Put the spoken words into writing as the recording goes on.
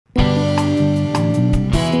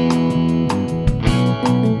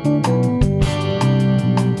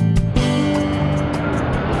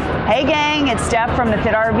Jeff from the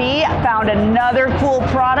Fit RV. Found another cool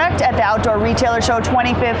product at the Outdoor Retailer Show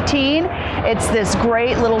 2015. It's this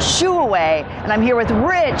great little Shoo Away, and I'm here with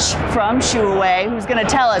Rich from Shoo Away, who's going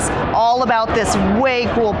to tell us all about this way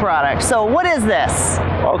cool product. So what is this?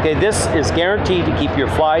 Okay, this is guaranteed to keep your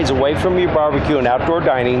flies away from your barbecue and outdoor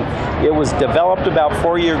dining. It was developed about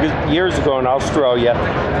 4 years ago in Australia.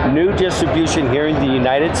 New distribution here in the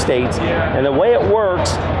United States. And the way it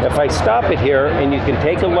works, if I stop it here and you can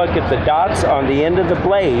take a look at the dots on the end of the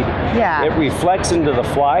blade, it reflects into the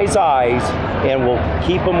fly's eyes and will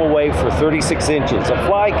keep them away for 36 inches. A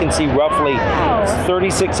fly can see roughly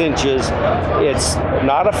 36 inches. It's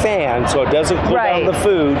not a fan, so it doesn't cool down the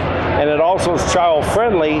food, and it also is child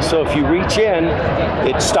friendly, so if you reach in,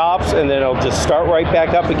 it stops and then it'll just start right back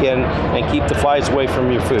up again and keep the flies away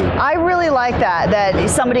from your food. I really like that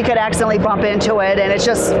somebody could accidentally bump into it and it's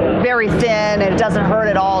just very thin and it doesn't hurt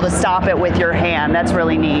at all to stop it with your hand. That's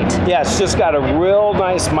really neat. Yeah, it's just got a real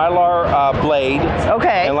nice Mylar blade.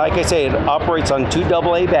 Okay. And like I say, it operates on 2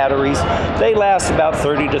 AA batteries. They last about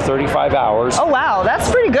 30 to 35 hours. Oh wow, that's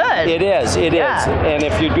pretty good. It is, it is. And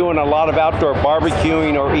if you're doing a lot of outdoor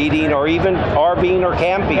barbecuing or eating or even RVing or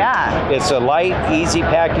camping, it's a light, easy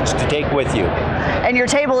package to take with you. And your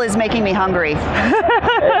table is making me hungry.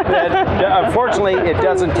 Unfortunately, it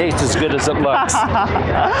doesn't taste as good as it looks.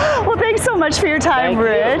 Well, thanks so much for your time,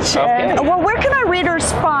 Rich. Okay. And, well, where can our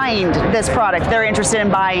readers find this product if they're interested in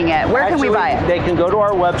buying it? Where can we buy it? They can go to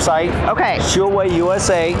our website, Shoo Away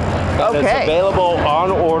USA, and it's available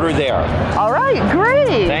on order there. All right,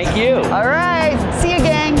 great. Thank you. All right, see you